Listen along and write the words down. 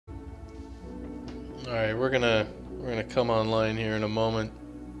All right, we're gonna come online here in a moment.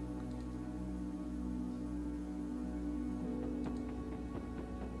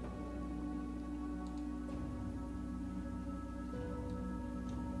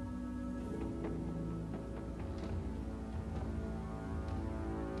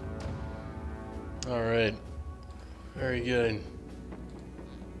 All right, very good.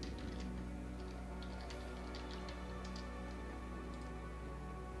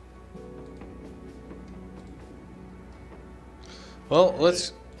 Well,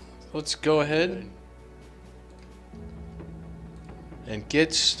 let's go ahead and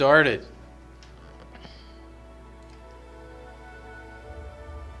get started.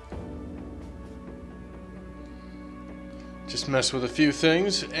 Just mess with a few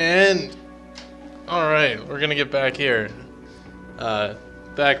things, and all right, we're gonna get back here.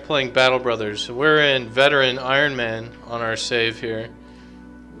 Back playing Battle Brothers. We're in Veteran Ironman on our save here.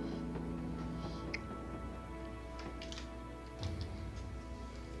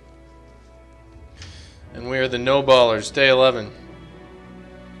 And we are the No Ballers, day 11.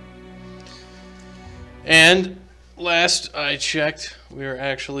 And last I checked, we were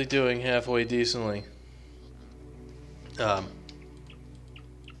actually doing halfway decently.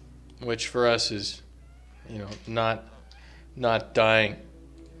 Which for us is, you know, not dying.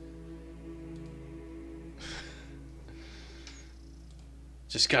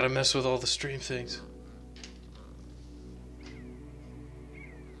 Just gotta mess with all the stream things.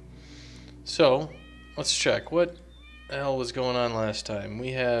 So, let's check. What the hell was going on last time?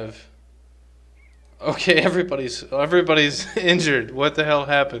 We have... Okay, everybody's injured. What the hell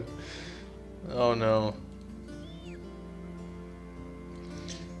happened? Oh no.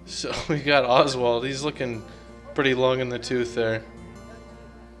 So we got Oswald. He's looking pretty long in the tooth there.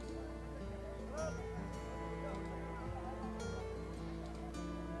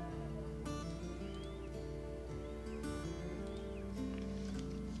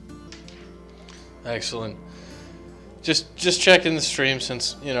 Excellent. Just checking the stream,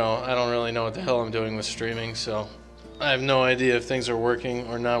 since, you know, I don't really know what the hell I'm doing with streaming, so I have no idea if things are working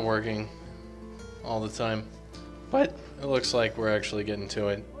or not working all the time. But it looks like we're actually getting to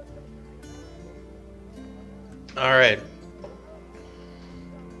it. Alright.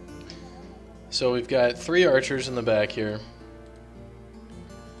 So we've got 3 archers in the back here.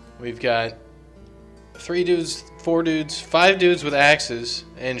 We've got 3 dudes, 4 dudes, 5 dudes with axes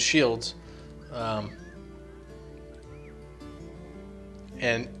and shields.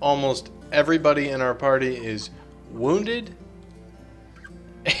 And almost everybody in our party is wounded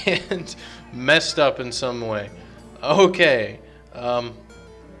and messed up in some way. Okay,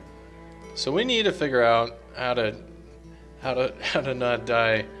 so we need to figure out how to not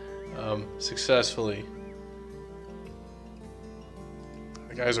die successfully.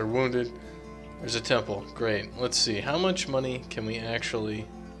 The guys are wounded. There's a temple. Great. Let's see. How much money can we actually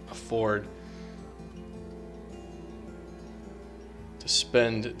afford to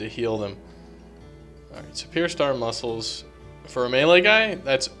spend to heal them? Alright, so pierced arm muscles. For a melee guy,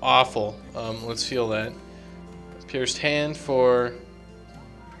 that's awful. Let's heal that. Pierced hand for...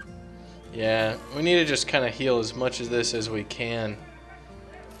 Yeah, we need to just kind of heal as much of this as we can.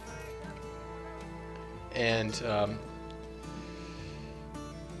 And, alright.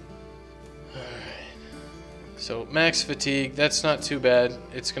 So, max fatigue, that's not too bad.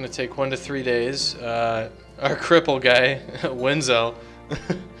 It's going to take 1 to 3 days. Our cripple guy, Wenzel,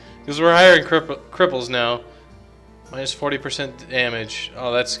 because we're hiring cripples now. Minus 40% damage.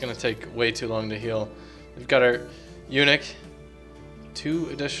 Oh, that's going to take way too long to heal. We've got our eunuch. 2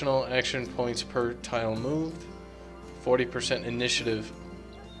 additional action points per tile moved. 40% initiative.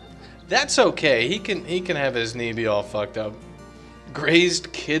 That's okay. He can have his knee be all fucked up.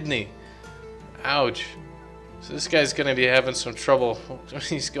 Grazed kidney. Ouch. So this guy's going to be having some trouble when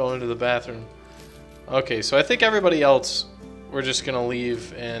he's going to the bathroom. Okay, so I think everybody else, we're just going to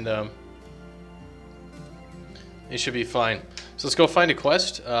leave, and they should be fine. So let's go find a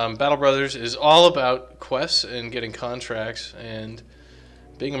quest. Battle Brothers is all about quests and getting contracts and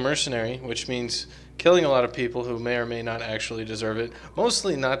being a mercenary, which means killing a lot of people who may or may not actually deserve it.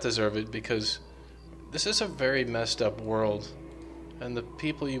 Mostly not deserve it, because this is a very messed up world, and the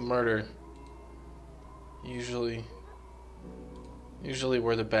people you murder usually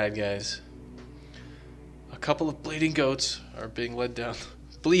were the bad guys. A couple of bleeding goats are being led down.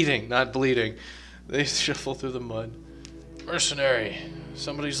 Bleeding, not bleeding. They shuffle through the mud. Mercenary.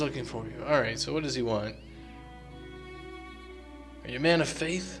 Somebody's looking for you. Alright, so what does he want? Are you a man of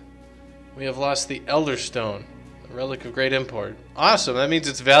faith? We have lost the Elder Stone, a relic of great import. Awesome, that means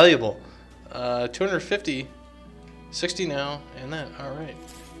it's valuable. 250, 60 now, and that. Alright.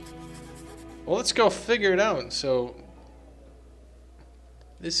 Well, let's go figure it out. So,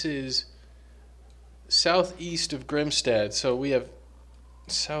 this is southeast of Grimstad. So we have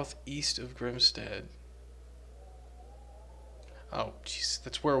southeast of Grimstad. Oh, jeez,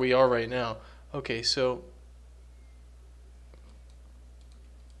 that's where we are right now. Okay, so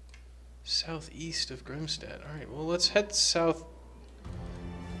southeast of Grimstad. All right, well, let's head southeast.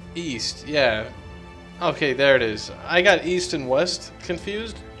 Yeah. Okay, there it is. I got east and west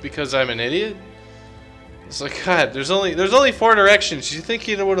confused because I'm an idiot. It's like, God, there's only 4 directions. You think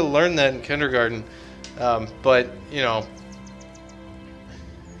you would have learned that in kindergarten, but you know,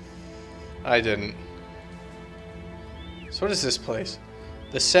 I didn't. So what is this place?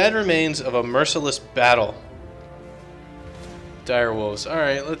 The sad remains of a merciless battle. Dire wolves.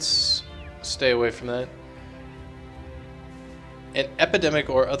 Alright, let's stay away from that. An epidemic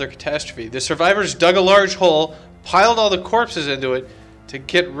or other catastrophe. The survivors dug a large hole, piled all the corpses into it to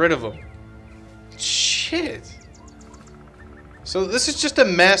get rid of them. Shit. So this is just a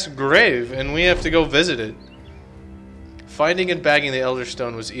mass grave, and we have to go visit it. Finding and bagging the Elder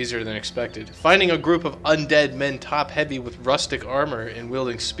Stone was easier than expected. Finding a group of undead men top-heavy with rustic armor and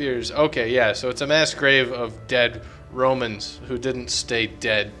wielding spears. Okay, yeah, so it's a mass grave of dead Romans who didn't stay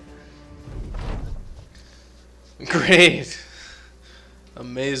dead. Great.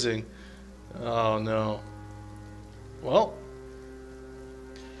 Amazing. Oh, no. Well,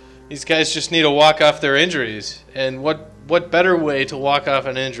 these guys just need to walk off their injuries. And what better way to walk off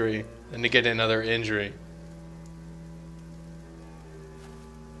an injury than to get another injury?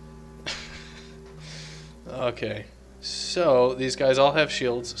 Okay, so these guys all have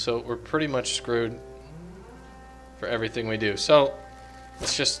shields, so we're pretty much screwed for everything we do. So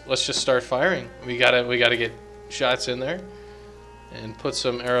let's just start firing. We gotta get shots in there and put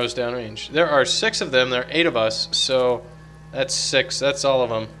some arrows downrange. There are 6 of them. There are 8 of us, so that's 6. That's all of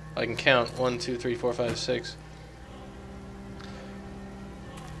them. I can count 1, 2, 3, 4, 5, 6.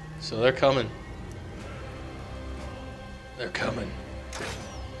 So they're coming. They're coming.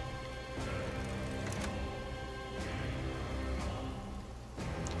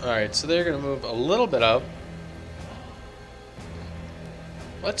 Alright, so they're going to move a little bit up.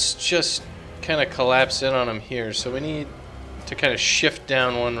 Let's just kind of collapse in on them here. So we need to kind of shift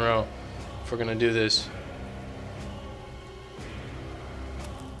down 1 row if we're going to do this.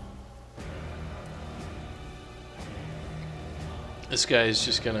 This guy is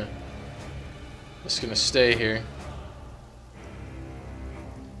just going to stay here.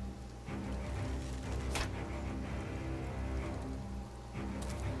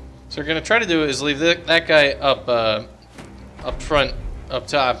 So what we're going to try to do is leave that guy up front, up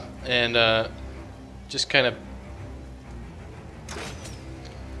top, and just kind of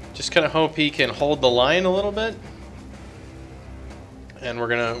hope he can hold the line a little bit. And we're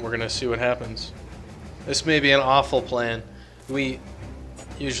gonna see what happens. This may be an awful plan. We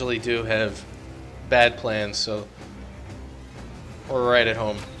usually do have bad plans, so we're right at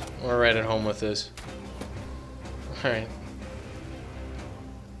home. We're right at home with this. All right.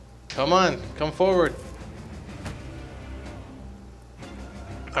 Come on, come forward.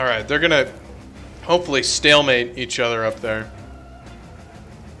 Alright, they're gonna hopefully stalemate each other up there.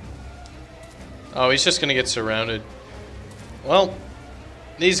 Oh, he's just gonna get surrounded. Well,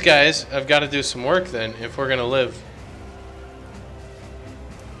 these guys have got to do some work then if we're gonna live.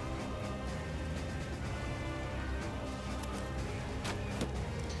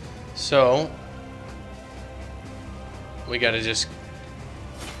 So, we gotta just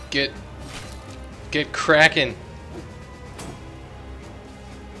get cracking.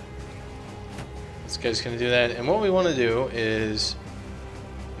 This guy's gonna do that, and what we want to do is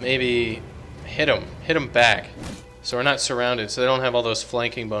maybe hit him back, so we're not surrounded, so they don't have all those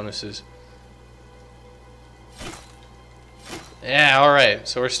flanking bonuses. Yeah, all right.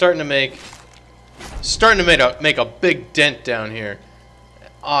 So we're starting to make a big dent down here.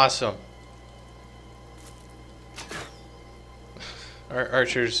 Awesome. Our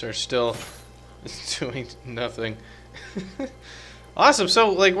archers are still doing nothing. Awesome,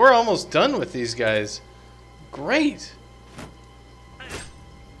 so like we're almost done with these guys. Great.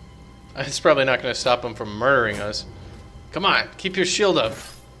 It's probably not going to stop them from murdering us. Come on, keep your shield up.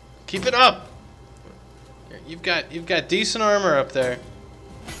 Keep it up. You've got decent armor up there.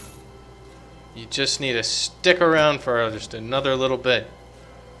 You just need to stick around for just another little bit.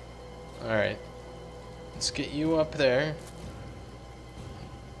 All right. Let's get you up there.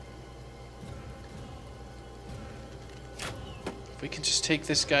 We can just take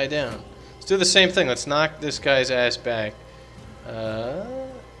this guy down. Let's do the same thing. Let's knock this guy's ass back.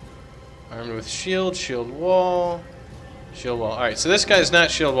 Armed with shield wall. Shield wall. Alright, so this guy's not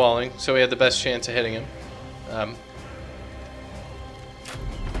shield walling, so we had the best chance of hitting him.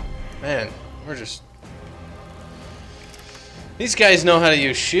 Man, we're just... These guys know how to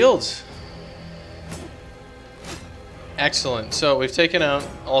use shields. Excellent. So we've taken out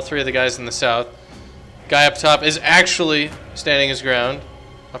all three of the guys in the south. Guy up top is actually standing his ground.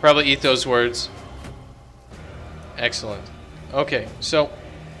 I'll probably eat those words. Excellent. Okay, so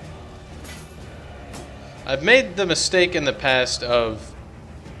I've made the mistake in the past of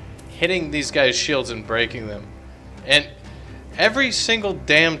hitting these guys' shields and breaking them. And every single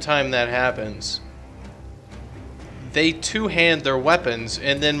damn time that happens, they two-hand their weapons,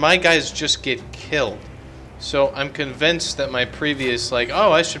 and then my guys just get killed. So I'm convinced that my previous, like,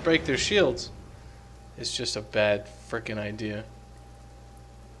 oh, I should break their shields, is just a bad frickin' idea.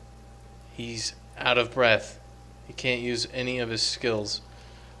 He's out of breath. He can't use any of his skills.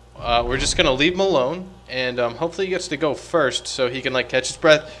 We're just gonna leave him alone, and hopefully he gets to go first so he can, like, catch his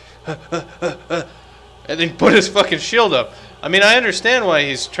breath and then put his fucking shield up. I mean, I understand why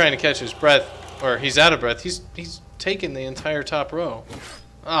he's trying to catch his breath, or he's out of breath. He's taken the entire top row.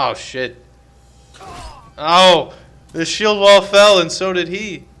 Oh, shit. Oh, the shield wall fell, and so did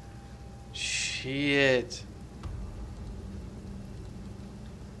he. Shit.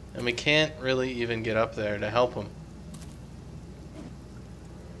 And we can't really even get up there to help him.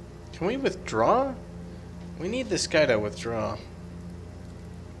 Can we withdraw? We need this guy to withdraw.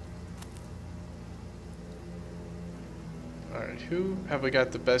 Alright, who have we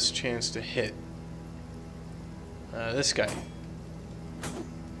got the best chance to hit? This guy.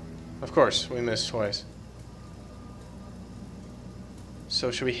 Of course, we missed twice. So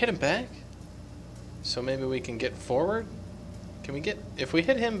should we hit him back? So maybe we can get forward? Can we get... If we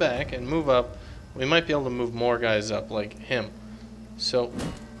hit him back and move up, we might be able to move more guys up like him. So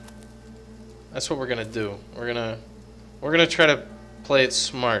that's what we're gonna do. We're gonna try to play it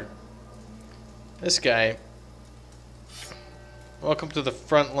smart. This guy... Welcome to the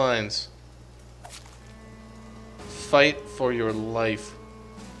front lines. Fight for your life.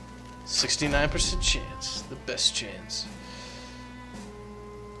 69% chance. The best chance.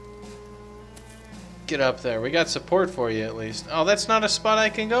 Get up there. We got support for you at least. Oh, that's not a spot I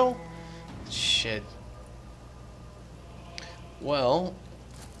can go? Shit. Well,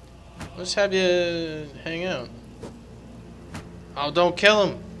 let's have you hang out. Oh, don't kill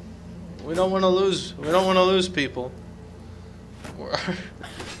him. We don't want to lose. We don't want to lose people.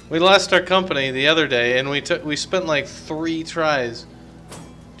 We lost our company the other day, and we spent like 3 tries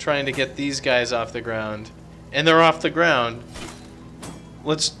trying to get these guys off the ground, and they're off the ground.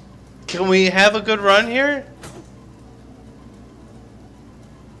 Can we have a good run here?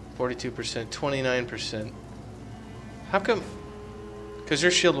 42%, 29%. How come? Because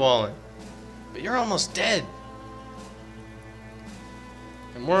you're shield walling, but you're almost dead,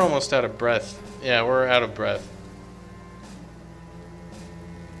 and we're almost out of breath. Yeah, we're out of breath.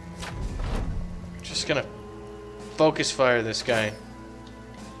 Just gonna focus fire this guy.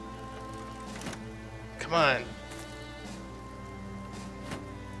 Come on.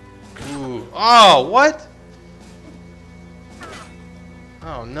 Ooh. Oh, what?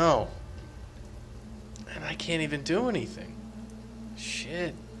 Oh, no. And I can't even do anything.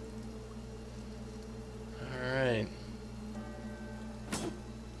 Shit. Alright.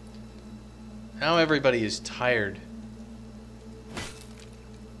 Now everybody is tired.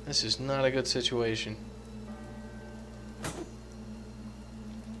 This is not a good situation.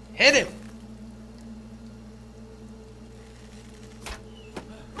 Hit him!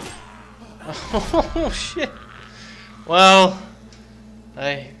 Oh, shit. Well,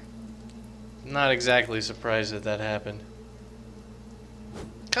 I'm not exactly surprised that happened.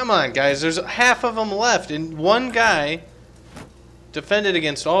 Come on, guys. There's half of them left, and one guy defended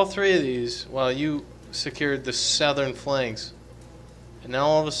against all 3 of these while you secured the southern flanks. And now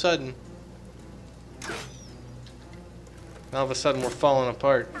all of a sudden, we're falling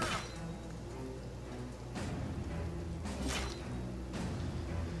apart.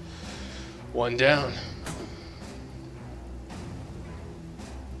 One down.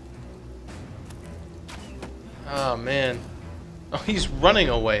 Oh, man. Oh, he's running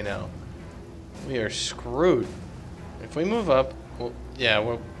away now. We are screwed. If we move up, well, yeah,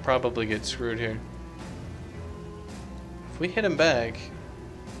 we'll probably get screwed here. If we hit him back,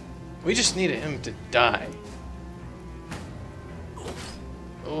 we just need him to die.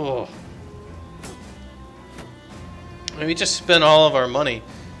 Oh. We just spent all of our money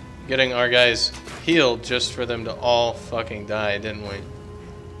getting our guys healed just for them to all fucking die, didn't we?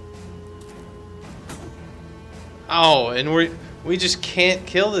 Oh, and we just can't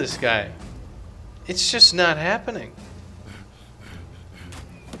kill this guy. It's just not happening.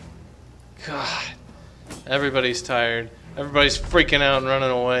 God. Everybody's tired. Everybody's freaking out and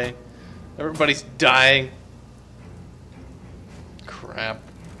running away. Everybody's dying. Crap.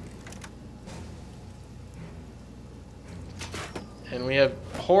 And we have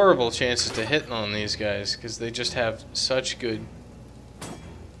horrible chances to hit on these guys because they just have such good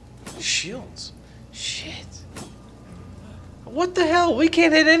shields. Shit. What the hell? We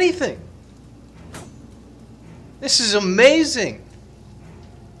can't hit anything. This is amazing.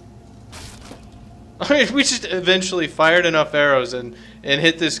 I mean, we just eventually fired enough arrows and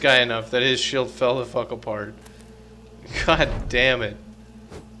hit this guy enough that his shield fell the fuck apart. God damn it.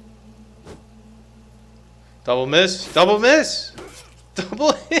 Double miss. Double miss.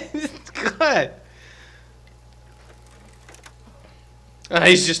 Double hit. God.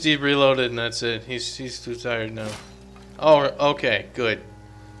 He's just reloaded and that's it. He's too tired now. Oh, okay, good.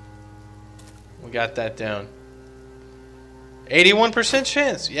 We got that down. 81%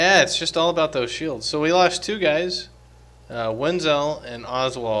 chance. Yeah, it's just all about those shields. So we lost two guys, Wenzel and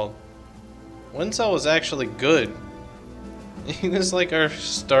Oswald. Wenzel was actually good. He was like our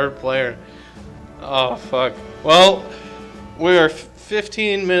star player. Oh, fuck. Well, we are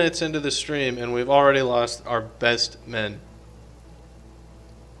 15 minutes into the stream and we've already lost our best men.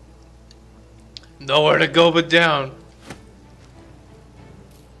 Nowhere to go but down.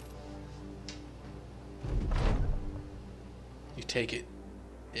 You take it.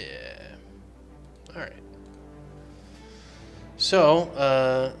 Yeah. Alright.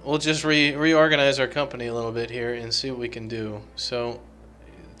 So, we'll just reorganize our company a little bit here and see what we can do. So,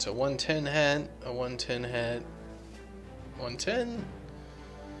 it's a 110 hat, a 110 hat, 110,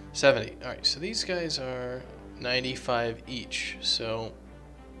 70. Alright, so these guys are 95 each. So,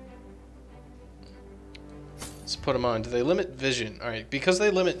 let's put them on. Do they limit vision? Alright, because they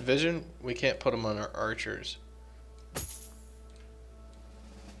limit vision, we can't put them on our archers.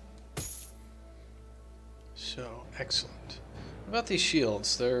 So, excellent. What about these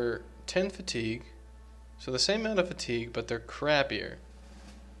shields? They're 10 fatigue. So the same amount of fatigue, but they're crappier.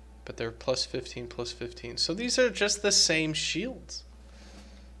 But they're plus 15, plus 15. So these are just the same shields.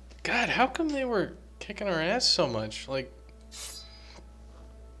 God, how come they were kicking our ass so much? Like,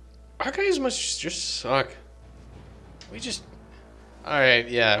 our guys must just suck. We just... Alright,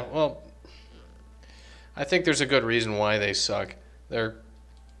 yeah, well... I think there's a good reason why they suck. They're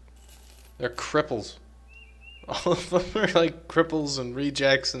cripples. All of them are like cripples and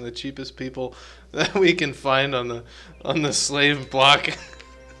rejects and the cheapest people that we can find on the slave block.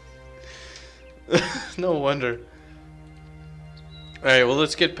 No wonder. Alright, well,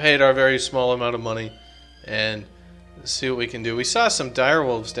 let's get paid our very small amount of money and see what we can do. We saw some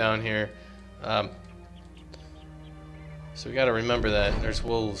direwolves down here. So we gotta remember that. There's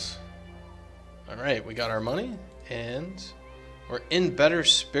wolves. Alright, we got our money and we're in better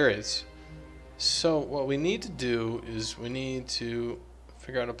spirits. So what we need to do is we need to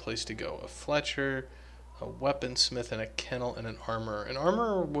figure out a place to go. A Fletcher, a weaponsmith, and a kennel, and an armorer. An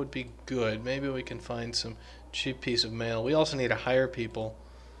armorer would be good. Maybe we can find some cheap piece of mail. We also need to hire people.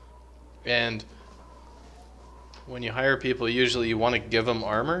 And when you hire people, usually you want to give them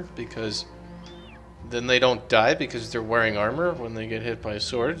armor because then they don't die because they're wearing armor when they get hit by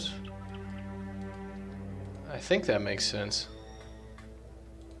swords. I think that makes sense.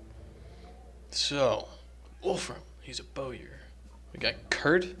 So, Wolfram, he's a bowyer. We got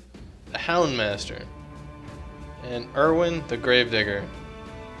Kurt, the Houndmaster, and Erwin, the Gravedigger.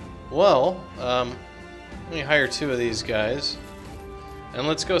 Well, let me hire two of these guys, and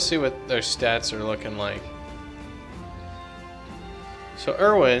let's go see what their stats are looking like. So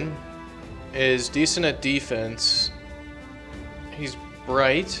Erwin is decent at defense. He's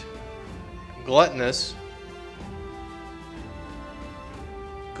bright, gluttonous.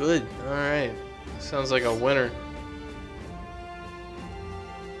 Good. Alright. Sounds like a winner.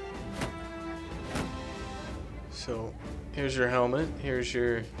 So, here's your helmet. Here's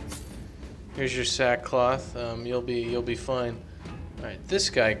your sackcloth. You'll be fine. Alright,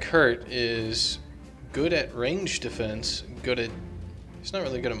 this guy, Kurt, is good at range defense. He's not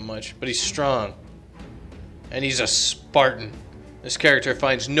really good at much, but he's strong. And he's a Spartan. This character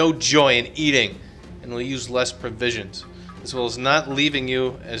finds no joy in eating and will use less provisions, as well as not leaving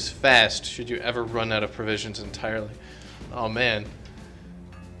you as fast should you ever run out of provisions entirely. Oh man.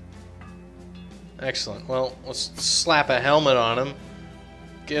 Excellent. Well, let's slap a helmet on him.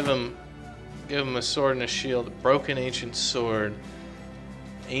 Give him a sword and a shield. A broken ancient sword.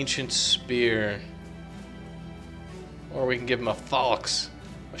 Ancient spear. Or we can give him a falx.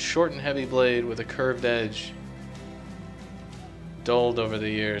 A short and heavy blade with a curved edge. Dulled over the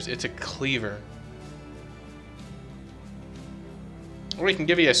years. It's a cleaver. Or we can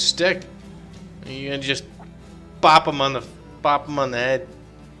give you a stick. You can just bop him on the head.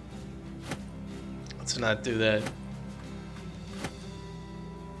 Let's not do that.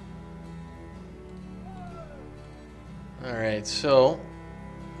 Alright, so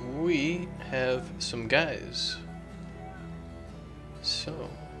we have some guys. So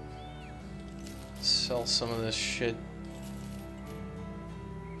sell some of this shit.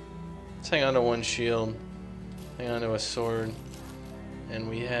 Let's hang on to one shield. Hang on to a sword. And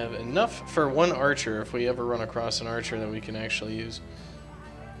we have enough for one archer if we ever run across an archer that we can actually use.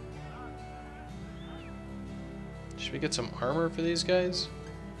 Should we get some armor for these guys?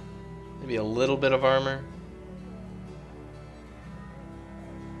 Maybe a little bit of armor.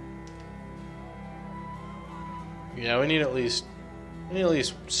 Yeah, we need at least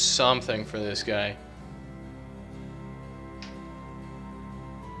something for this guy.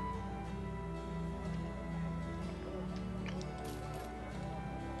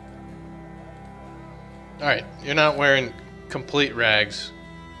 Alright, you're not wearing complete rags.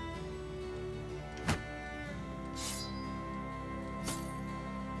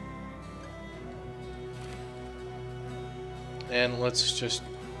 And let's just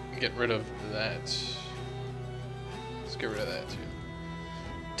get rid of that. Let's get rid of that too.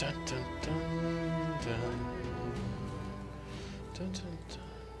 Dun, dun, dun, dun. Dun, dun, dun.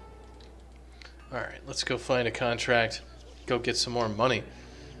 Alright, let's go find a contract. Go get some more money.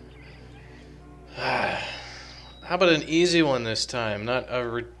 How about an easy one this time? Not a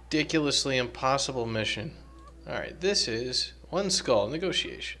ridiculously impossible mission. Alright, this is one skull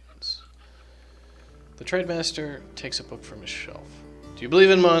negotiations. The trademaster takes a book from his shelf. Do you believe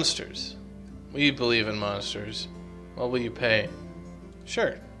in monsters? We believe in monsters. What will you pay?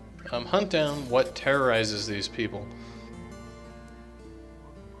 Sure. Hunt down what terrorizes these people.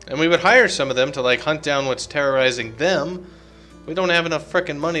 And we would hire some of them to like hunt down what's terrorizing them. We don't have enough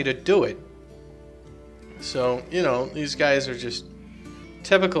frickin' money to do it. So, you know, these guys are just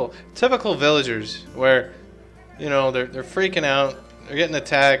typical villagers where, you know, they're freaking out, they're getting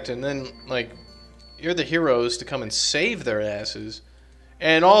attacked, and then like you're the heroes to come and save their asses,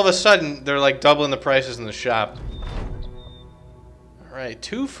 and all of a sudden they're like doubling the prices in the shop. Alright,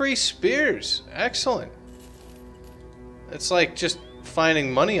 2 free spears. Excellent. It's like just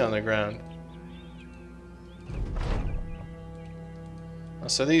finding money on the ground.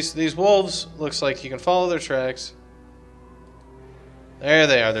 So these wolves, looks like you can follow their tracks. There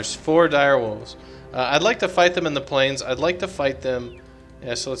they are. There's 4 dire wolves. I'd like to fight them in the plains. I'd like to fight them.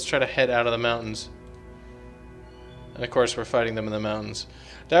 Yeah, so let's try to head out of the mountains. And of course we're fighting them in the mountains.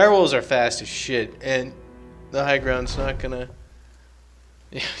 Dire wolves are fast as shit, and the high ground's not gonna...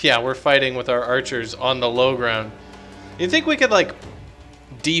 Yeah, we're fighting with our archers on the low ground. You'd think we could like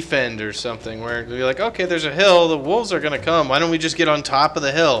defend or something where we'd be like, okay, there's a hill, the wolves are gonna come, why don't we just get on top of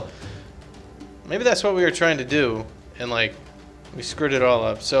the hill? Maybe that's what we were trying to do, and like we screwed it all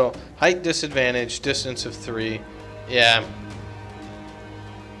up. So height disadvantage, distance of 3. Yeah,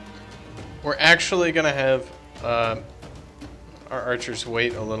 we're actually gonna have our archers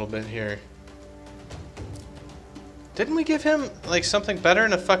wait a little bit here. Didn't we give him like something better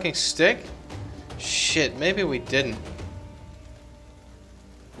than a fucking stick? Shit, maybe we didn't.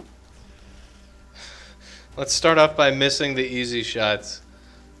 Let's start off by missing the easy shots.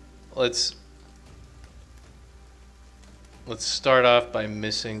 Let's start off by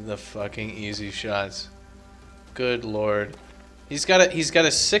missing the fucking easy shots. Good lord. He's got a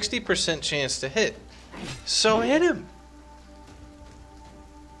 60% chance to hit. So hit him.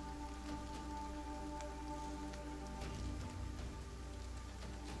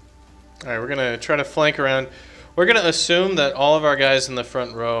 Alright, we're gonna try to flank around. We're gonna assume that all of our guys in the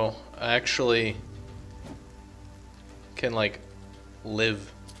front row actually can like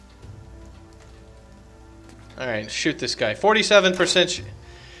live. Alright, shoot this guy. 47%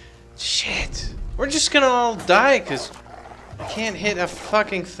 shit. We're just gonna all die because I can't hit a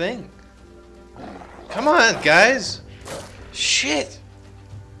fucking thing. Come on, guys. Shit.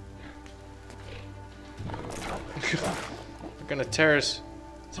 We're gonna tear us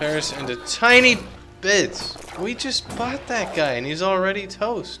into tiny bits. We just bought that guy and he's already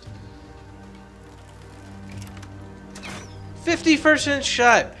toast. 50%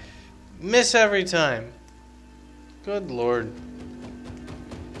 shot. Miss every time. Good lord.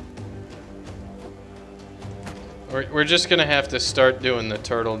 We're just gonna have to start doing the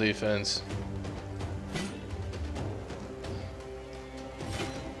turtle defense.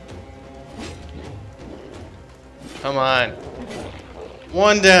 Come on.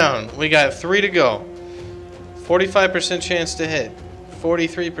 1 down. We got 3 to go. 45% chance to hit.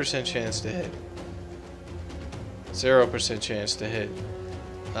 43% chance to hit. 0% chance to hit.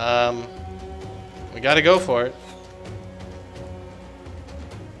 We gotta go for it.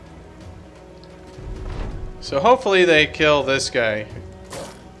 So hopefully they kill this guy.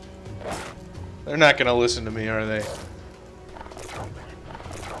 They're not gonna listen to me, are they?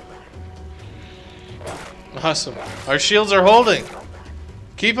 Awesome. Our shields are holding.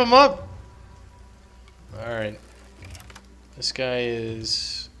 Keep them up. Alright. This guy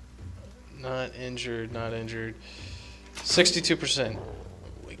is not injured, not injured. 62%.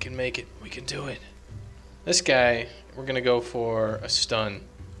 We can make it. We can do it. This guy, we're gonna go for a stun.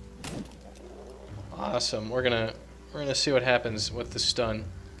 Awesome. We're gonna see what happens with the stun.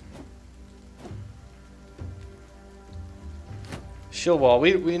 Shield wall.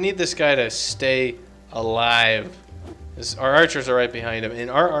 We need this guy to stay alive. Our archers are right behind him, and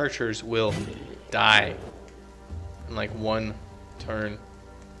our archers will die in like one turn.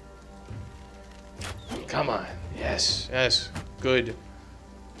 Come on. Yes. Yes. Good.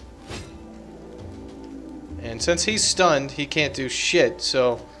 And since he's stunned, he can't do shit,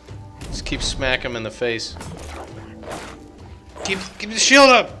 so just keep smacking him in the face. Keep the shield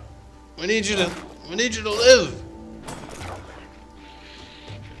up! We need you to live!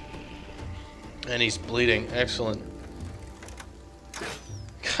 And he's bleeding. Excellent.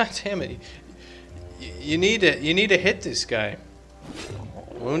 God damn it. You need to hit this guy.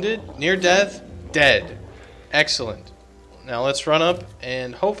 Wounded? Near death? Dead. Excellent. Now let's run up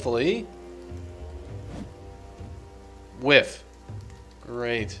and hopefully whiff.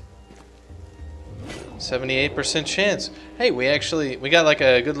 Great. 78% chance. Hey, we got like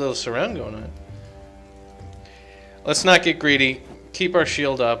a good little surround going on. Let's not get greedy. Keep our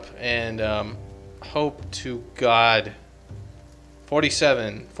shield up and hope to God.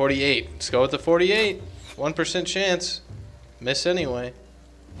 47, 48. Let's go with the 48. 1% chance. Miss anyway.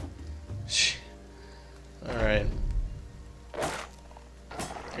 Alright.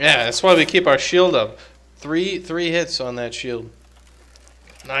 Yeah, that's why we keep our shield up. Three hits on that shield.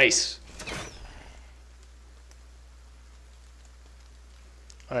 Nice.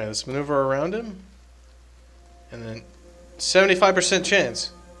 Alright, let's maneuver around him. And then 75%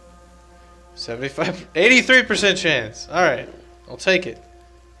 chance. 83% chance. Alright, I'll take it.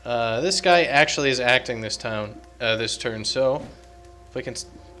 This guy actually is acting this turn, so if we can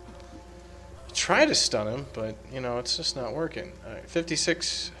try to stun him, but you know, it's just not working. Alright,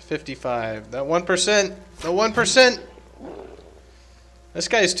 56, 55. That 1%, the 1%. This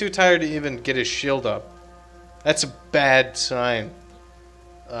guy is too tired to even get his shield up. That's a bad sign.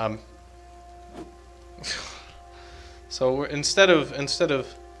 So we're, instead of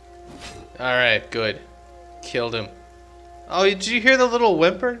all right, good, killed him. Oh, did you hear the little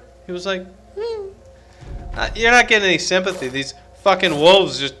whimper? He was like, you're not getting any sympathy. These fucking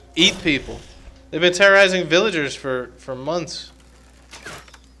wolves just eat people. They've been terrorizing villagers for months.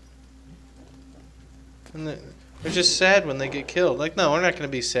 And they're just sad when they get killed. Like, no, we're not going to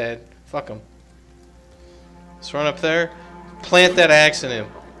be sad. Fuck them. Let's run up there. Plant that axe in him.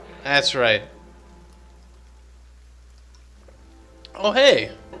 That's right. Oh,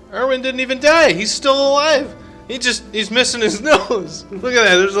 hey. Erwin didn't even die. He's still alive. He's missing his nose. Look at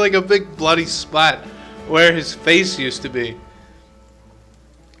that. There's like a big bloody spot where his face used to be.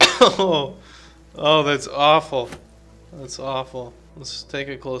 Oh, that's awful. That's awful. Let's take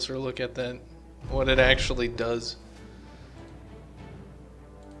a closer look at that. What it actually does.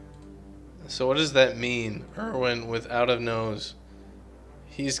 So what does that mean? Erwin without a nose.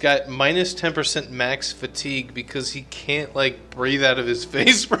 He's got minus 10% max fatigue because he can't like breathe out of his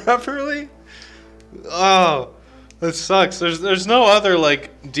face properly. Oh, that sucks. There's no other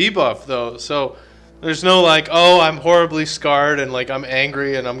like debuff though. So there's no like, oh, I'm horribly scarred and like I'm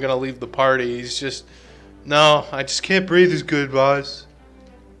angry and I'm gonna leave the party. He's just, no, I just can't breathe as good, boss.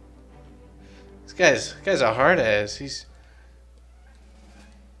 This guy's a hard ass.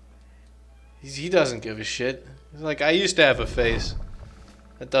 He doesn't give a shit. He's like, I used to have a face.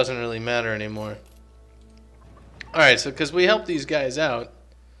 That doesn't really matter anymore. Alright, so because we help these guys out.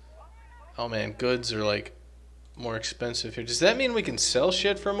 Oh man, goods are like more expensive here. Does that mean we can sell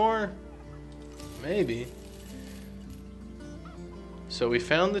shit for more? Maybe. So we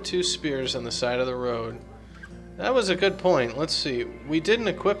found the 2 spears on the side of the road. That was a good point. Let's see. We didn't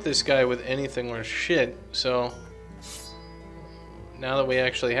equip this guy with anything worth shit, so now that we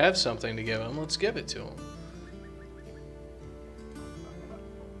actually have something to give him, let's give it to him.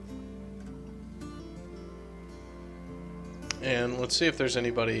 And let's see if there's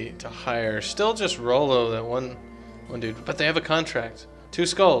anybody to hire. Still just Rolo, that one dude. But they have a contract. 2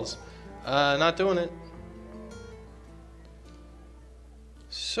 skulls. Not doing it.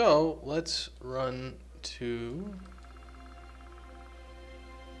 So, let's run to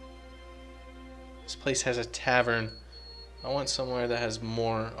This place has a tavern. I want somewhere that has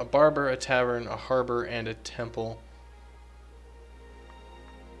more. A barber, a tavern, a harbor, and a temple.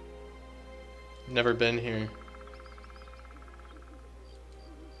 Never been here.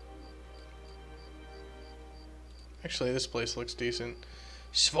 Actually, this place looks decent.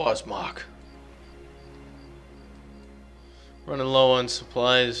 Schwarzmark. Running low on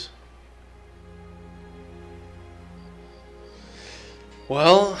supplies.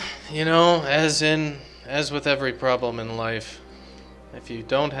 Well, you know, as with every problem in life, if you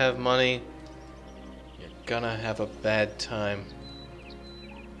don't have money, you're gonna have a bad time.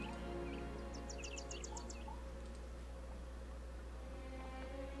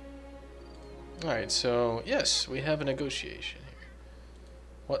 Alright, so, yes, we have a negotiation here.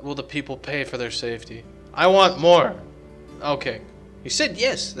 What will the people pay for their safety? I want more! Okay. You said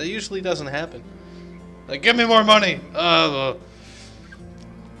yes. That usually doesn't happen. Like, give me more money!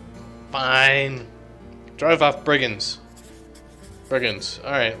 Fine. Drive off brigands. Brigands.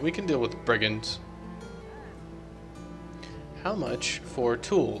 Alright, we can deal with brigands. How much for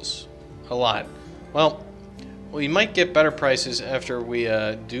tools? A lot. Well, we might get better prices after we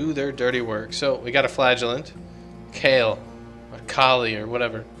do their dirty work. So, we got a flagellant, Kale, or Kali, or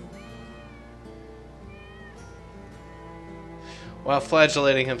whatever. While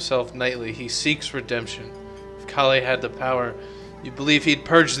flagellating himself nightly, he seeks redemption. If Kali had the power, you believe he'd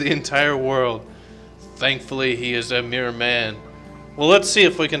purge the entire world. Thankfully, he is a mere man. Well, let's see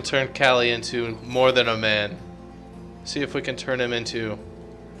if we can turn Kali into more than a man. See if we can turn him into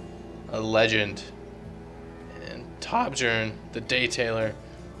a legend. Tobjern, the Daytailor,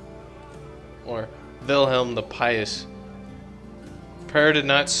 or Wilhelm the Pious. Per did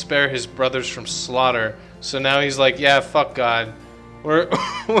not spare his brothers from slaughter, so now he's like, yeah, fuck God. We're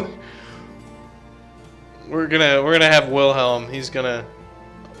gonna have Wilhelm. He's gonna,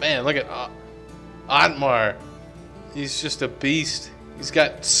 man, look at Otmar. He's just a beast. He's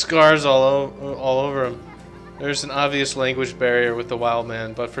got scars all over him. There's an obvious language barrier with the wild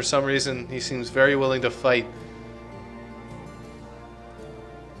man, but for some reason he seems very willing to fight.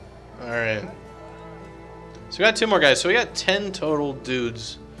 Alright. So we got 2 more guys. So we got 10 total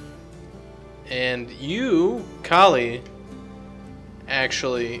dudes. And you, Kali,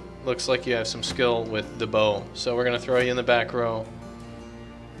 actually looks like you have some skill with the bow. So we're going to throw you in the back row.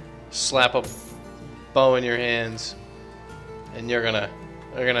 Slap a bow in your hands. And you're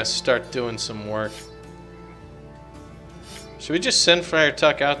gonna start doing some work. Should we just send Friar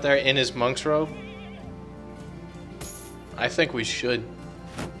Tuck out there in his monk's robe? I think we should.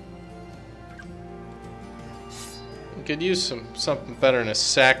 We could use something better than a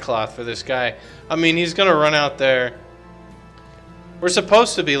sackcloth for this guy. I mean, he's gonna run out there. We're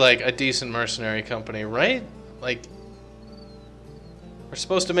supposed to be like a decent mercenary company, right? Like, we're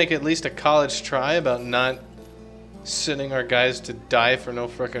supposed to make at least a college try about not sending our guys to die for no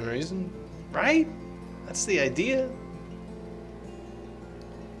frickin' reason, right? That's the idea.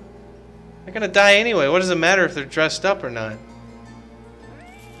 They're gonna die anyway. What does it matter if they're dressed up or not?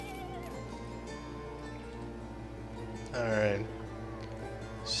 Alright.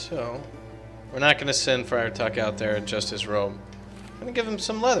 So, we're not gonna send Friar Tuck out there in just his robe. We're gonna give him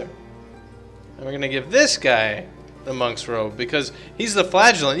some leather. And we're gonna give this guy the monk's robe because he's the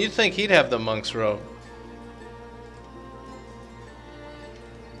flagellant. You'd think he'd have the monk's robe.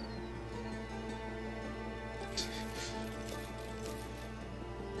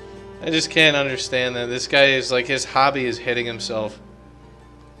 I just can't understand that. This guy is like, his hobby is hitting himself.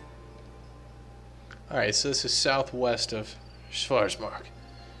 Alright, so this is southwest of Schwarzmark.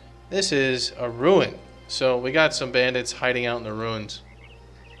 This is a ruin. So we got some bandits hiding out in the ruins.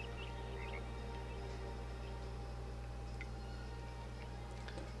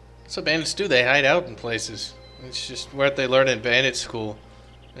 So bandits do, they hide out in places. It's just what they learn in bandit school.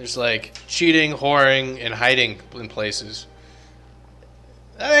 There's like cheating, whoring, and hiding in places.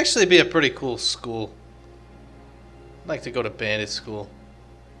 That'd actually be a pretty cool school. I'd like to go to bandit school.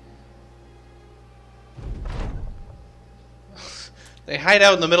 They hide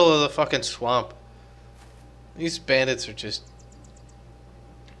out in the middle of the fucking swamp. These bandits are just...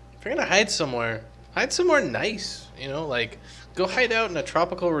 If you're gonna hide somewhere nice. You know, like, go hide out in a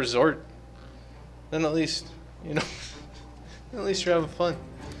tropical resort. Then at least, you know, at least you're having fun.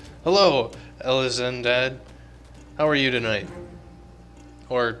 Hello, Elizandad. How are you tonight?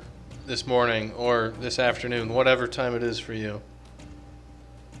 Or this morning, or this afternoon, whatever time it is for you.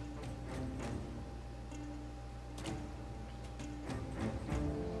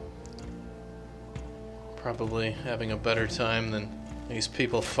 Probably having a better time than these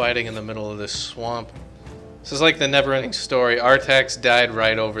people fighting in the middle of this swamp. This is like the never-ending story. Artax died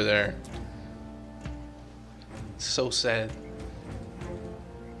right over there. It's so sad.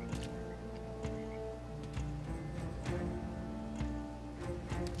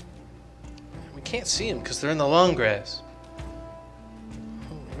 We can't see him because they're in the long grass.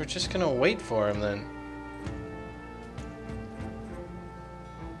 We're just gonna wait for him then.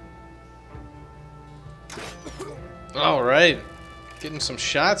 Alright. Getting some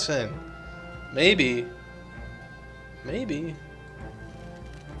shots in. Maybe. Maybe.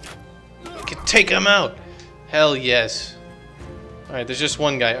 We can take him out. Hell yes. Alright, there's just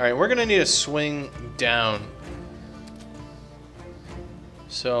one guy. Alright, we're gonna need a swing down.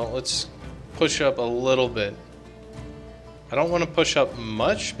 So let's push up a little bit. I don't want to push up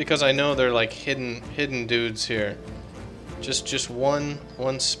much because I know they're like hidden dudes here. Just one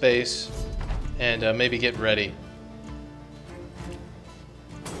space, and maybe get ready.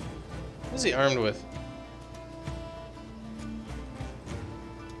 What is he armed with?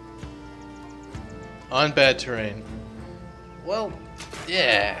 On bad terrain. Well,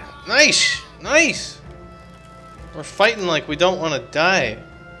 yeah, nice, nice. We're fighting like we don't want to die.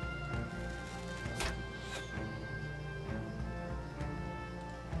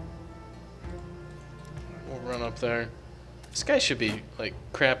 Run up there. This guy should be like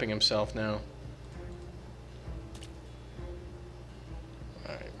crapping himself now.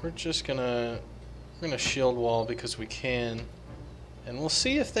 Alright, we're gonna shield wall because we can. And we'll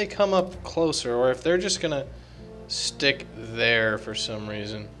see if they come up closer or if they're just gonna stick there for some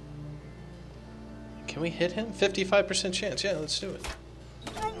reason. Can we hit him? 55% chance. Yeah, let's do it.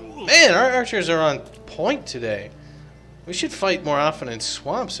 Man, our archers are on point today. We should fight more often in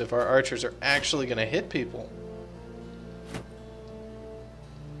swamps if our archers are actually going to hit people.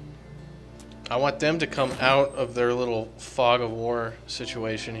 I want them to come out of their little fog of war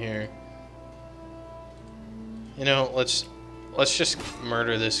situation here. You know, let's just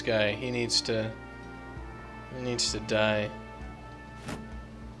murder this guy. He needs to die.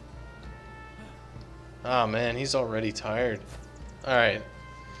 Oh man, he's already tired. Alright.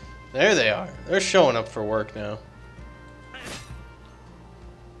 There they are. They're showing up for work now.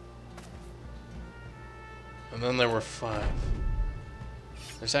 And then there were 5.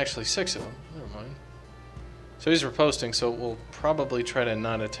 There's actually 6 of them. Never mind. So he's riposting, so we'll probably try to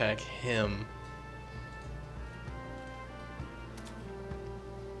not attack him.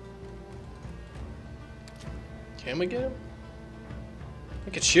 Can we get him?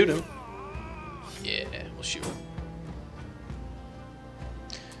 We could shoot him. Yeah, we'll shoot him.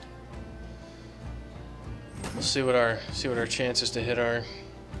 We'll see what our chances to hit are.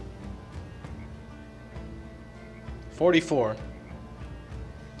 44.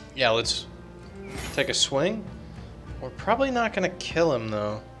 Yeah, let's take a swing. We're probably not gonna kill him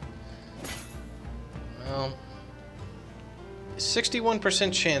though. Well,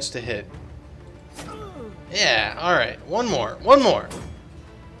 61% chance to hit. Yeah, alright. One more.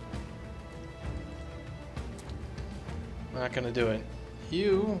 Not gonna do it.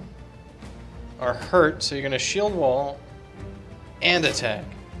 You are hurt, so you're gonna shield wall and attack.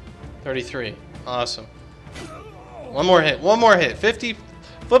 33. Awesome. One more hit. 50.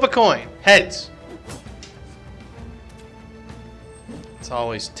 Flip a coin. Heads. It's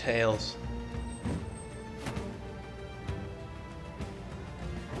always tails.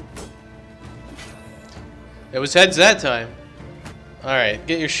 It was heads that time. Alright,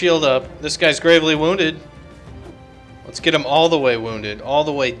 get your shield up. This guy's gravely wounded. Let's get him all the way wounded. All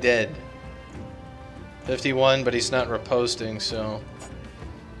the way dead. 51, but he's not riposting, so...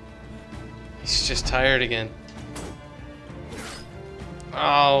 he's just tired again.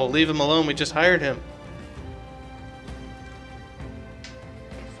 Oh, leave him alone. We just hired him.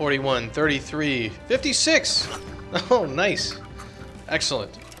 41, 33, 56. Oh, nice.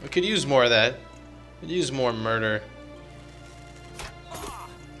 Excellent. We could use more of that. We could use more murder.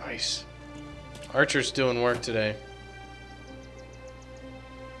 Nice. Archer's doing work today.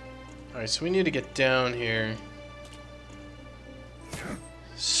 Alright, so we need to get down here.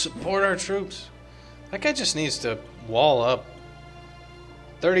 Support our troops. That guy just needs to wall up.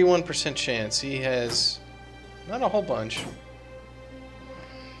 31% chance. He has not a whole bunch.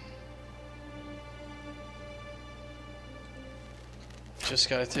 Just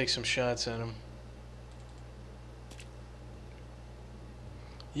gotta take some shots at him.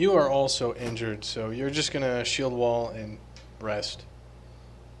 You are also injured, so you're just gonna shield wall and rest.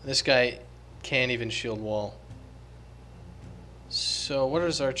 This guy can't even shield wall. So what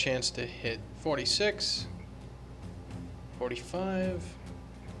is our chance to hit? 46, 45.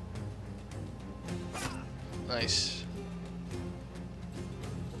 Nice.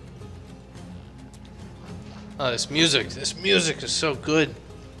 Oh, this music is so good.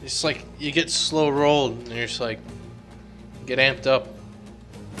 It's like you get slow rolled and you're just like get amped up.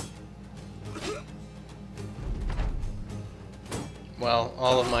 Well,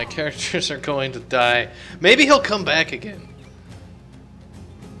 all of my characters are going to die. Maybe he'll come back again.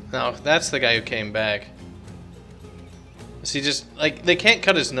 No, that's the guy who came back. See, just like they can't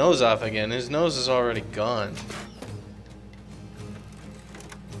cut his nose off again. His nose is already gone.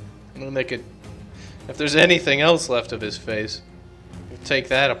 I'm gonna make it. If there's anything else left of his face, we'll take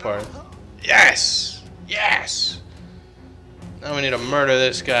that apart. Yes! Yes! Now we need to murder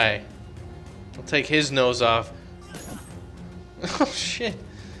this guy. We'll take his nose off. Oh shit.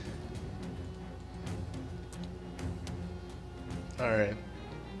 Alright.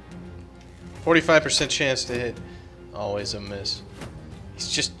 45% chance to hit. Always a miss. He's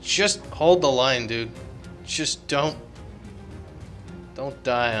just hold the line, dude. Just don't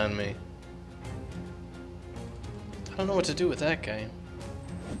die on me. I don't know what to do with that guy.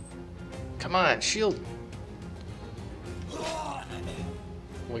 Come on, shield.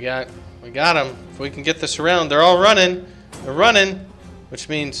 We got him. If we can get this around, they're all running. They're running, which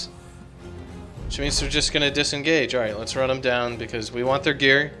means they're just gonna disengage. All right, let's run them down because we want their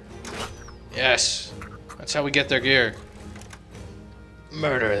gear. Yes, that's how we get their gear.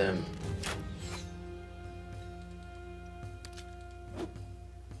 Murder them.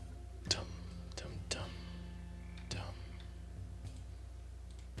 Dum dum dum dum.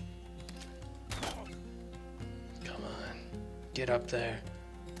 Come on, get up there.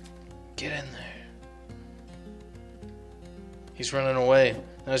 Get in there. He's running away.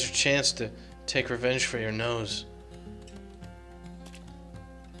 Now's your chance to take revenge for your nose.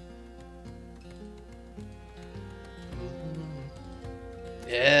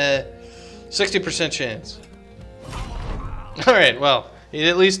 Yeah, 60% chance. All right, well, he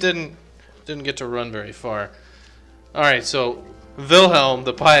at least didn't get to run very far. All right, so Wilhelm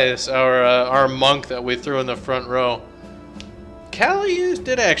the Pious, our monk that we threw in the front row. Callie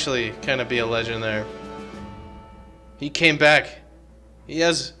did actually kind of be a legend there. He came back.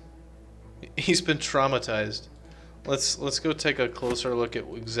 He's been traumatized. Let's go take a closer look at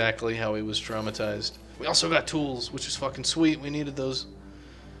exactly how he was traumatized. We also got tools, which is fucking sweet. We needed those.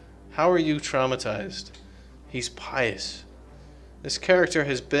 How are you traumatized? He's pious. This character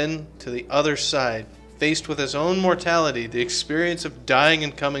has been to the other side. Faced with his own mortality, the experience of dying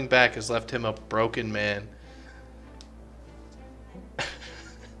and coming back has left him a broken man.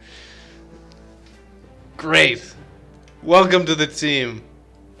 Great. Welcome to the team.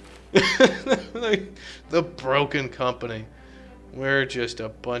 The broken company. We're just a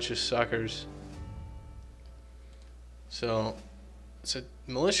bunch of suckers. So, it's a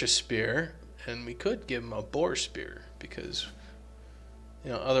militia spear, and we could give him a boar spear because,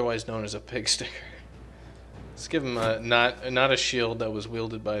 you know, otherwise known as a pig sticker. Let's give him a not a shield that was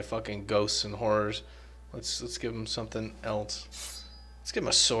wielded by fucking ghosts and horrors. Let's give him something else. Let's give him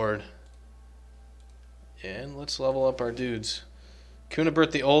a sword. And let's level up our dudes.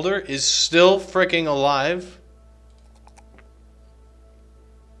 Kunibert the Older is still freaking alive.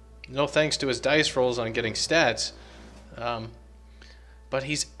 No thanks to his dice rolls on getting stats. But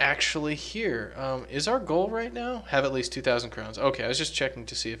he's actually here. Is our goal right now? Have at least 2,000 crowns. Okay, I was just checking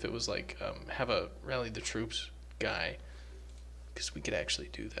to see if it was like, have a rally the troops guy. Because we could actually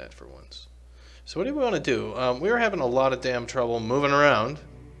do that for once. So what do we want to do? We were having a lot of damn trouble moving around.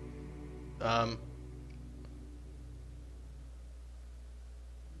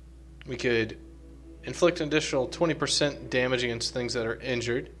 We could inflict an additional 20% damage against things that are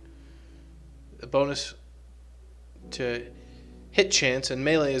injured. The bonus to hit chance and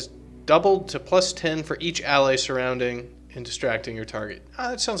melee is doubled to +10 for each ally surrounding and distracting your target.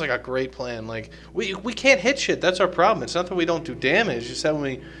 That sounds like a great plan. Like we can't hit shit. That's our problem. It's not that we don't do damage. It's that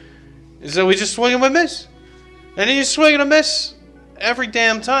we just swing and we miss. And then you swing and a miss every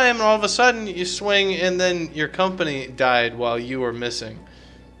damn time, and all of a sudden you swing and then your company died while you were missing.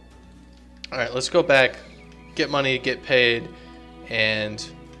 Alright, let's go back, get money, get paid, and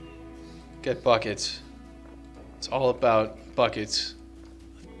get buckets. It's all about buckets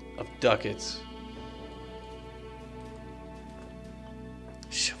of ducats.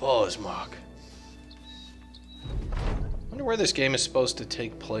 Schwarzmark. Wonder where this game is supposed to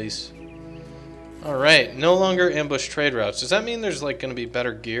take place. Alright, no longer ambush trade routes. Does that mean there's like going to be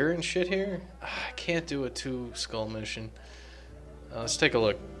better gear and shit here? I can't do a 2-skull mission. Let's take a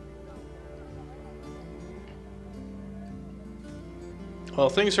look. Well,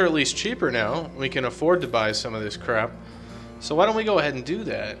 things are at least cheaper now. We can afford to buy some of this crap. So why don't we go ahead and do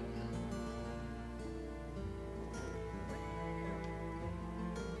that?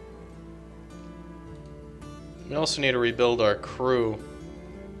 We also need to rebuild our crew.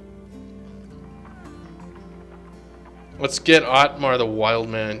 Let's get Otmar the Wild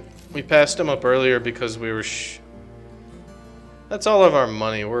Man. We passed him up earlier because we were That's all of our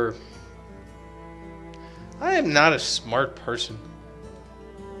money. I am not a smart person.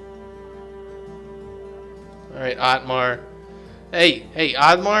 Alright, Otmar. Hey,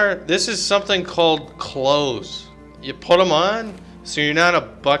 Otmar, this is something called clothes. You put them on, so you're not a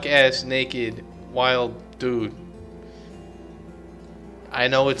buck-ass naked wild dude. I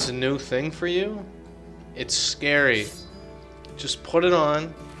know it's a new thing for you. It's scary. Just put it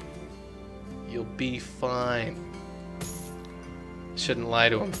on. You'll be fine. Shouldn't lie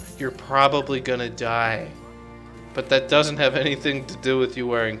to him. You're probably gonna die. But that doesn't have anything to do with you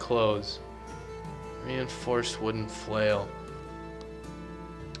wearing clothes. Reinforced wooden flail.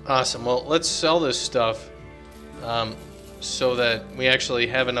 Awesome. Well, let's sell this stuff so that we actually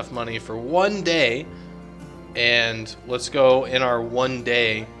have enough money for one day. And let's go in our one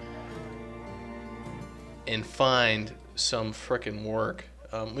day and find some frickin' work.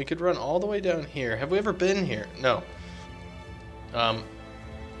 We could run all the way down here. Have we ever been here? No.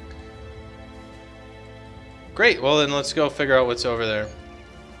 Great. Well, then let's go figure out what's over there.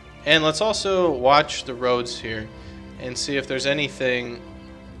 And let's also watch the roads here and see if there's anything.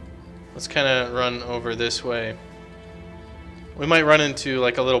 Let's kind of run over this way. We might run into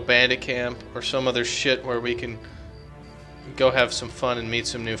like a little bandit camp or some other shit where we can go have some fun and meet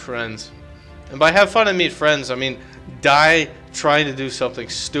some new friends. And by have fun and meet friends, I mean die trying to do something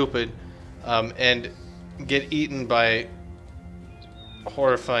stupid and get eaten by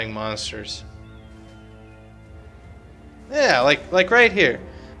horrifying monsters. Yeah, like right here.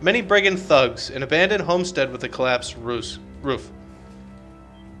 Many brigand thugs, an abandoned homestead with a collapsed roof.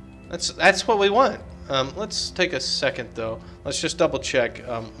 That's what we want. Let's take a second though. Let's just double check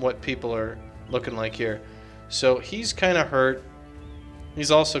what people are looking like here. So he's kind of hurt.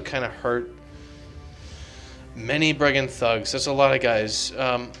 He's also kind of hurt. Many brigand thugs. That's a lot of guys.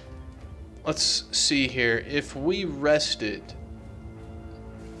 Let's see here. If we rested.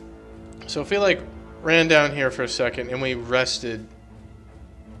 So if we like ran down here for a second and we rested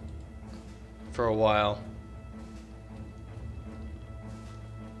for a while.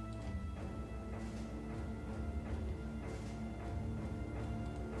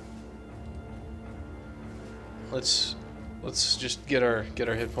 Let's just get our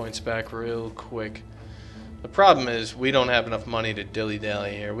hit points back real quick. The problem is we don't have enough money to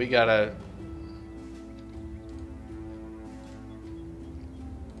dilly-dally here. We gotta.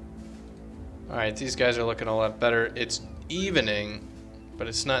 All right, these guys are looking a lot better. It's evening, but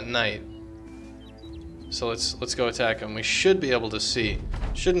it's not night. So let's go attack them. We should be able to see.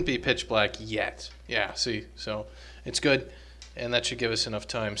 Shouldn't be pitch black yet. Yeah, see. So it's good. And that should give us enough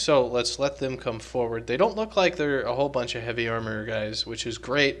time. So let's let them come forward. They don't look like they're a whole bunch of heavy armor guys, which is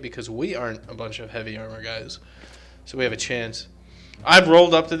great because we aren't a bunch of heavy armor guys. So we have a chance. I've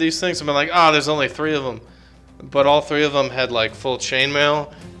rolled up to these things and been like, oh, there's only 3 of them. But all 3 of them had like full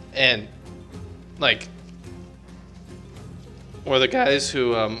chainmail and like were the guys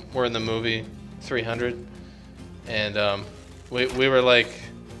who were in the movie 300. And we were like,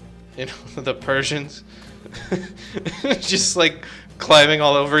 you know, the Persians. Just like climbing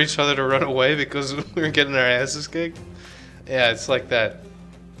all over each other to run away because we were getting our asses kicked. Yeah, it's like that.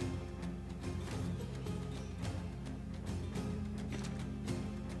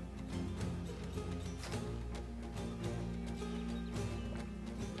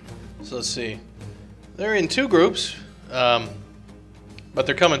 So let's see. They're in 2 groups, but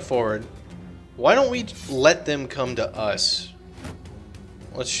they're coming forward. Why don't we let them come to us?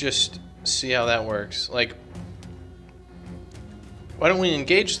 Let's just see how that works. Like, why don't we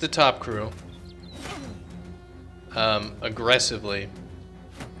engage the top crew aggressively,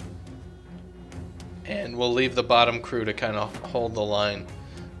 and we'll leave the bottom crew to kind of hold the line.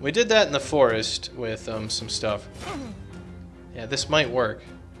 We did that in the forest with some stuff. Yeah, this might work.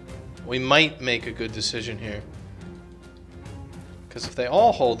 We might make a good decision here, because if they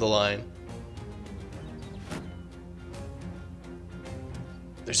all hold the line,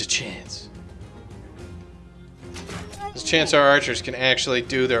 there's a chance. There's a chance our archers can actually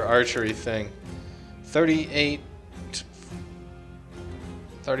do their archery thing. 38%.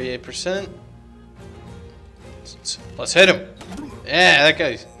 Let's hit him. Yeah, that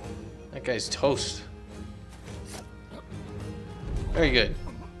guy's toast. Very good.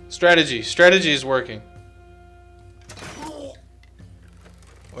 Strategy. Strategy is working.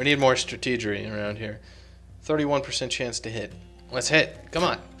 We need more strategery around here. 31% chance to hit. Let's hit. Come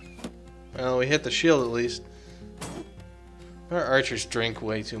on. Well, we hit the shield at least. Our archers drink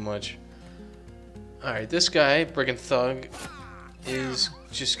way too much. Alright, this guy, Brigand Thug, is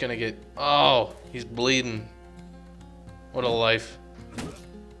just gonna get... Oh, he's bleeding. What a life.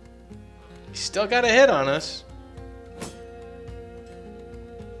 He's still got a hit on us.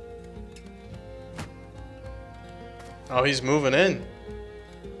 Oh, he's moving in.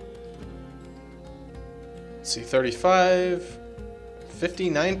 Let's see, 35.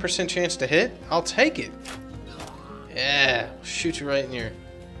 59% chance to hit? I'll take it. Yeah, shoot you right in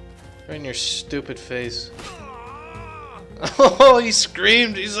your stupid face. Oh, he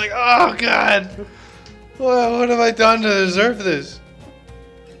screamed. He's like, oh god. What have I done to deserve this?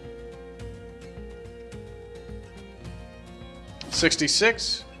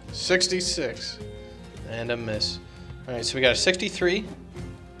 66, 66, and a miss. All right, so we got a 63.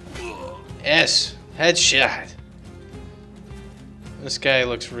 Yes, headshot. This guy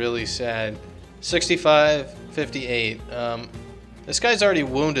looks really sad. 65, 58. This guy's already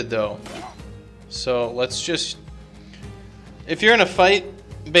wounded though. So let's just... If you're in a fight,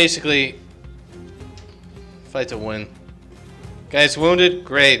 basically, fight to win. Guy's wounded,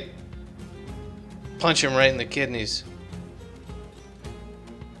 great. Punch him right in the kidneys.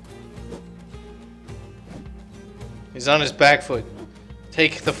 He's on his back foot.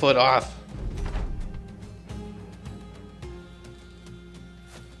 Take the foot off.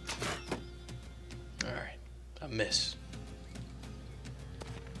 Alright, a miss.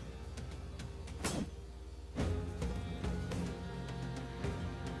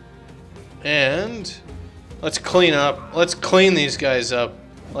 And let's clean up. Let's clean these guys up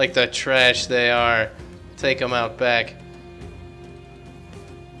like the trash they are. Take them out back.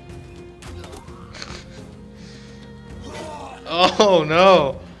 Oh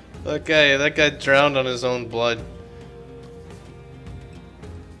no! That guy drowned on his own blood.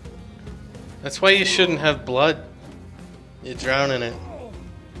 That's why you shouldn't have blood. You drown in it.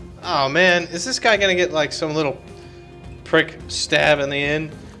 Oh man, is this guy gonna get like some little prick stab in the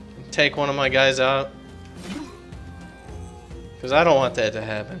end? Take one of my guys out? Because I don't want that to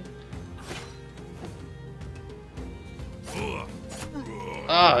happen.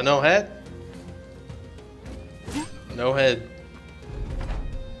 Ah, no head? No head.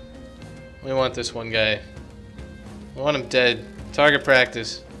 We want this one guy. We want him dead. Target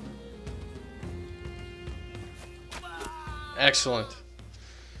practice. Excellent.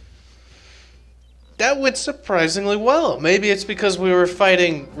 That went surprisingly well. Maybe it's because we were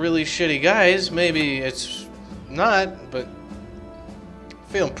fighting really shitty guys. Maybe it's not, but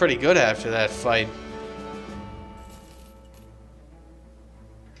feeling pretty good after that fight.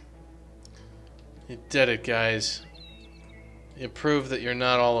 You did it, guys. You proved that you're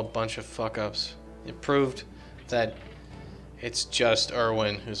not all a bunch of fuck-ups. You proved that it's just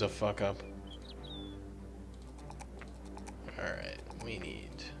Erwin who's a fuck-up. Alright, we need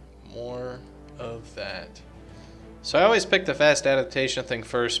more of that. So I always pick the fast adaptation thing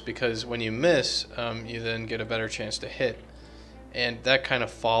first because when you miss, you then get a better chance to hit. And that kind of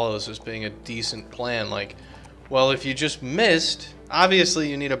follows as being a decent plan. Like, well, if you just missed,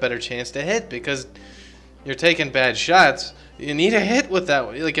 obviously you need a better chance to hit because you're taking bad shots. You need a hit with that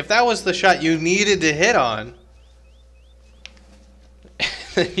one. Like, if that was the shot you needed to hit on,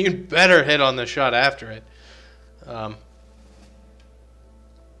 then you'd better hit on the shot after it.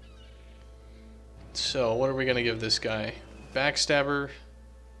 So, what are we going to give this guy? Backstabber.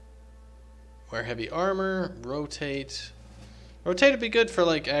 Wear heavy armor. Rotate. Rotate would be good for,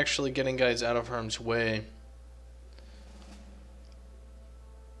 like, actually getting guys out of harm's way.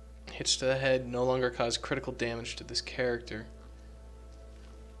 Hits to the head no longer cause critical damage to this character.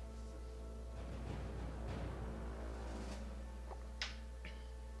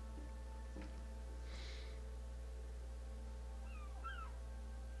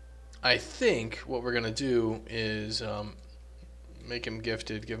 I think what we're going to do is make him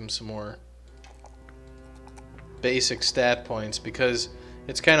gifted, give him some more basic stat points, because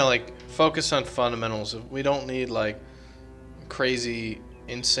it's kind of like focus on fundamentals. We don't need like crazy,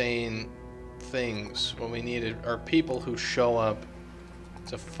 insane things. What we need are people who show up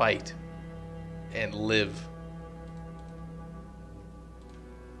to fight and live.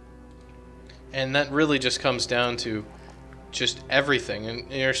 And that really just comes down to just everything,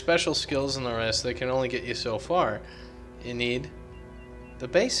 and your special skills and the rest, they can only get you so far. You need the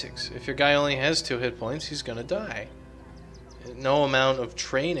basics. If your guy only has 2 hit points, he's gonna die. No amount of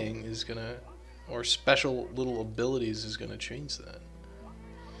training is gonna, or special little abilities is gonna change that.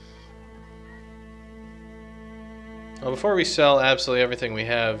 Well, before we sell absolutely everything we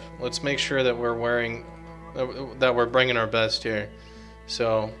have, let's make sure that we're wearing, that we're bringing our best here.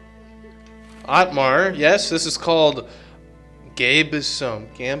 So, Otmar, yes, this is called Gambison.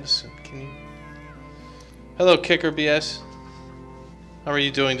 Can you? Hello, Kicker BS. How are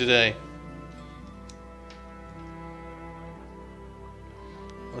you doing today?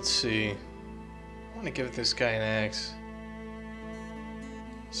 Let's see. I want to give this guy an axe.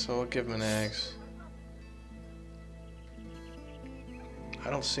 So I'll give him an axe. I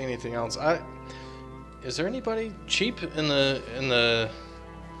don't see anything else. Is there anybody cheap in the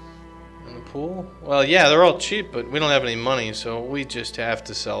pool? Well, yeah, they're all cheap, but we don't have any money, so we just have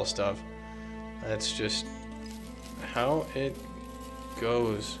to sell stuff. That's just how it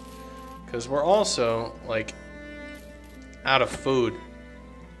goes. Because we're also, like, out of food.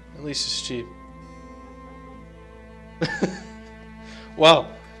 At least it's cheap. Well,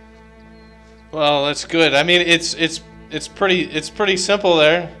 that's good. I mean, it's pretty simple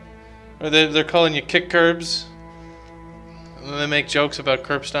there. Or they're calling you kick curbs. And they make jokes about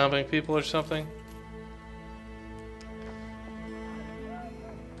curb stomping people or something.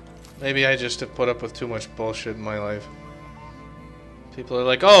 Maybe I just have put up with too much bullshit in my life. People are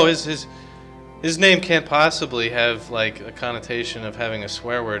like, "Oh, his name can't possibly have like a connotation of having a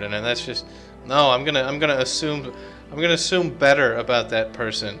swear word in it." And that's just no. I'm gonna assume better about that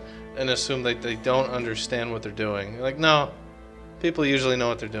person and assume that they don't understand what they're doing. Like, no, people usually know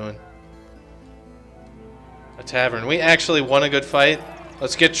what they're doing. A tavern. We actually won a good fight.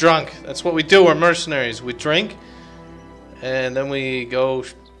 Let's get drunk. That's what we do. We're mercenaries. We drink, and then we go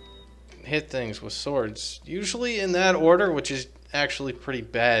hit things with swords. Usually in that order, which is actually pretty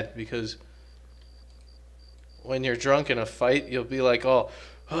bad because when you're drunk in a fight, you'll be like, oh,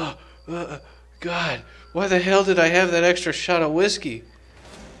 God, why the hell did I have that extra shot of whiskey?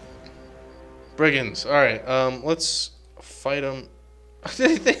 Brigands. All right, let's fight them.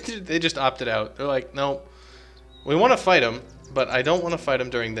 They just opted out. They're like, no. We want to fight him, but I don't want to fight him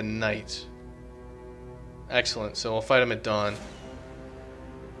during the night. Excellent, so we'll fight him at dawn.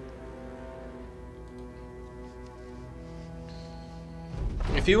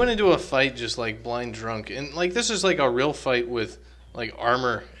 If you went into a fight just like blind drunk, and like this is like a real fight with like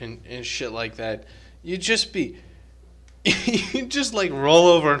armor and shit like that, you'd just be... you'd just like roll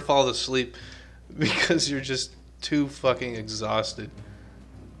over and fall asleep because you're just too fucking exhausted.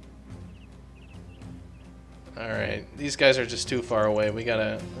 Alright, these guys are just too far away. We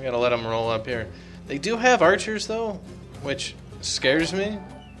gotta let them roll up here. They do have archers though, which scares me.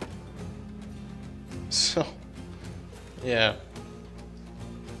 So, yeah.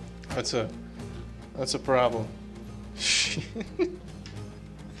 That's a problem.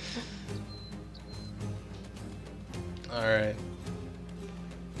 Alright.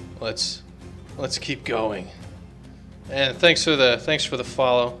 Let's keep going. And thanks for the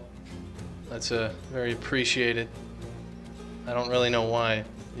follow. That's very appreciated. I don't really know why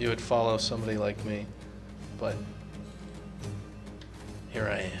you would follow somebody like me, but here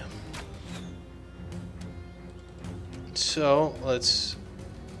I am. So let's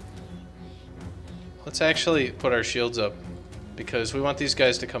actually put our shields up because we want these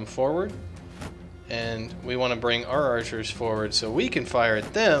guys to come forward and we want to bring our archers forward so we can fire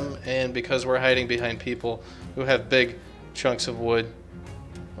at them, and because we're hiding behind people who have big chunks of wood.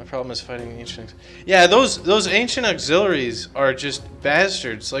 My problem is fighting ancient... Yeah, those ancient auxiliaries are just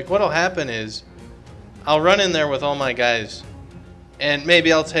bastards. Like, what'll happen is I'll run in there with all my guys and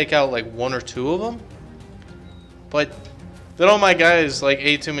maybe I'll take out like one or two of them, but then all my guys like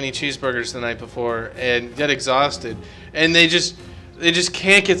ate too many cheeseburgers the night before and get exhausted, and they just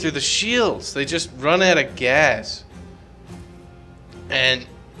can't get through the shields. They just run out of gas. And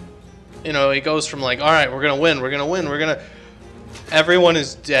you know, it goes from like, all right, we're gonna win. Everyone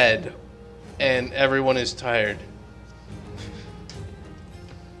is dead and everyone is tired.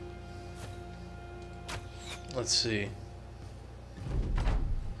 Let's see.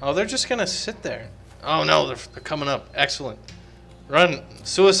 Oh, they're just gonna sit there. Oh no, they're coming up. Excellent. Run.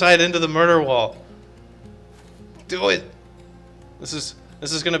 Suicide into the murder wall. Do it. This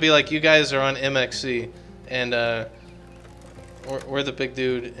is gonna be like you guys are on MXC and we're the big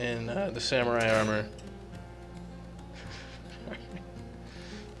dude in the samurai armor.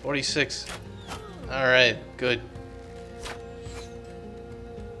 46. Alright, good.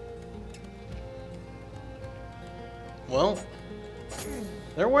 Well,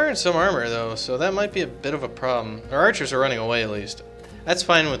 they're wearing some armor though, so that might be a bit of a problem. Our archers are running away at least. That's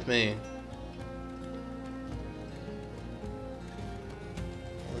fine with me.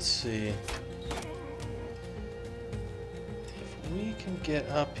 Let's see. If we can get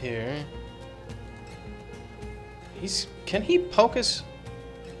up here. Can he poke us?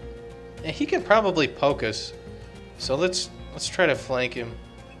 Yeah, he can probably poke us. So let's try to flank him.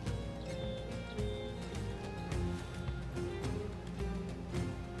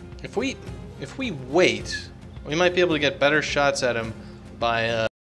 If we wait, we might be able to get better shots at him by